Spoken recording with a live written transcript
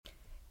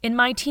In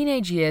my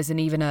teenage years and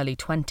even early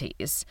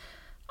 20s,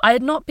 I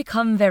had not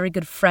become very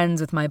good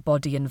friends with my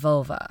body and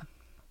vulva.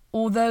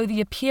 Although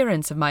the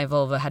appearance of my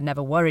vulva had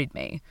never worried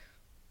me,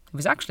 it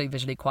was actually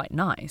visually quite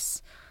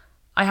nice.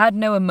 I had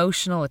no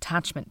emotional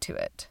attachment to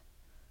it.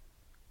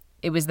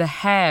 It was the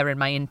hair in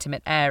my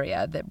intimate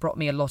area that brought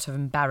me a lot of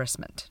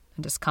embarrassment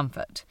and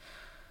discomfort.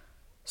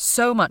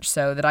 So much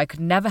so that I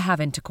could never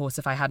have intercourse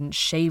if I hadn't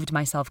shaved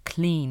myself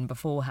clean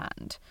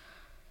beforehand.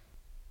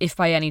 If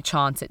by any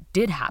chance it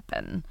did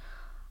happen,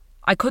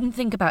 I couldn't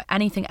think about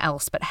anything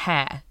else but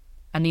hair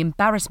and the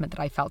embarrassment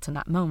that I felt in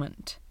that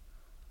moment.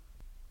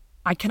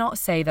 I cannot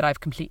say that I've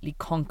completely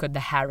conquered the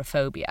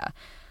hairophobia,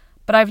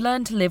 but I've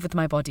learned to live with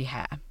my body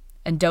hair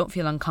and don't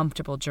feel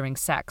uncomfortable during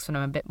sex when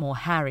I'm a bit more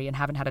hairy and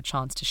haven't had a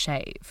chance to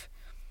shave.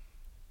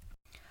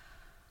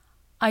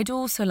 I'd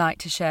also like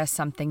to share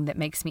something that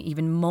makes me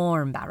even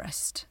more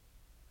embarrassed.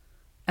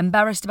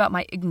 Embarrassed about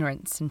my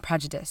ignorance and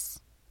prejudice.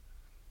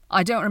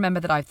 I don't remember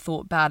that I've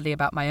thought badly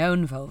about my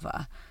own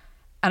vulva,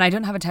 and I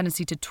don't have a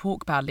tendency to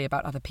talk badly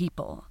about other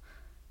people.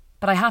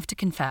 But I have to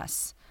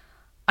confess,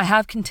 I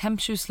have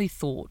contemptuously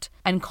thought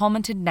and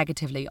commented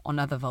negatively on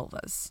other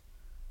vulvas,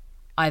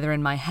 either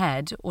in my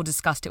head or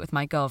discussed it with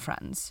my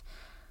girlfriends,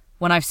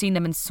 when I've seen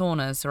them in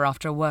saunas or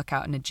after a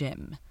workout in a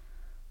gym.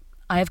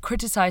 I have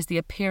criticised the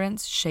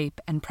appearance,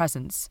 shape, and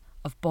presence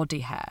of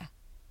body hair.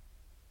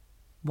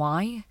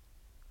 Why?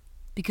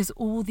 Because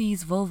all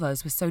these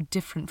vulvas were so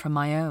different from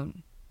my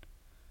own.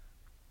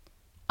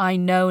 I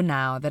know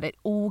now that it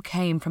all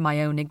came from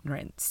my own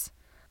ignorance.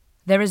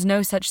 There is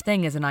no such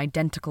thing as an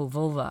identical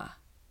vulva.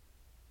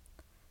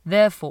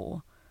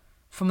 Therefore,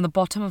 from the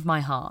bottom of my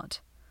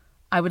heart,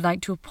 I would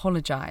like to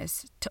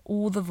apologise to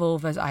all the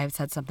vulvas I have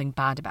said something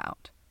bad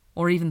about,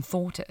 or even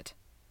thought it.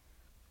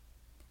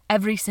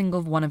 Every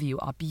single one of you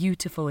are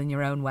beautiful in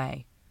your own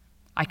way.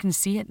 I can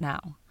see it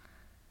now.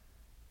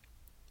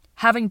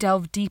 Having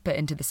delved deeper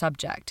into the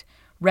subject,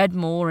 read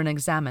more and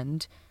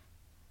examined,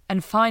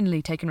 and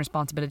finally taken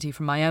responsibility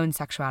for my own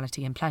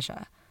sexuality and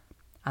pleasure,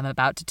 I'm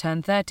about to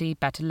turn 30,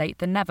 better late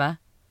than never.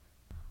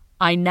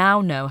 I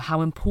now know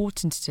how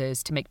important it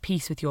is to make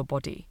peace with your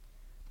body,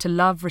 to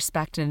love,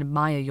 respect, and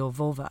admire your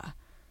vulva,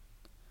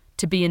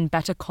 to be in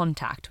better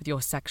contact with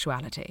your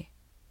sexuality.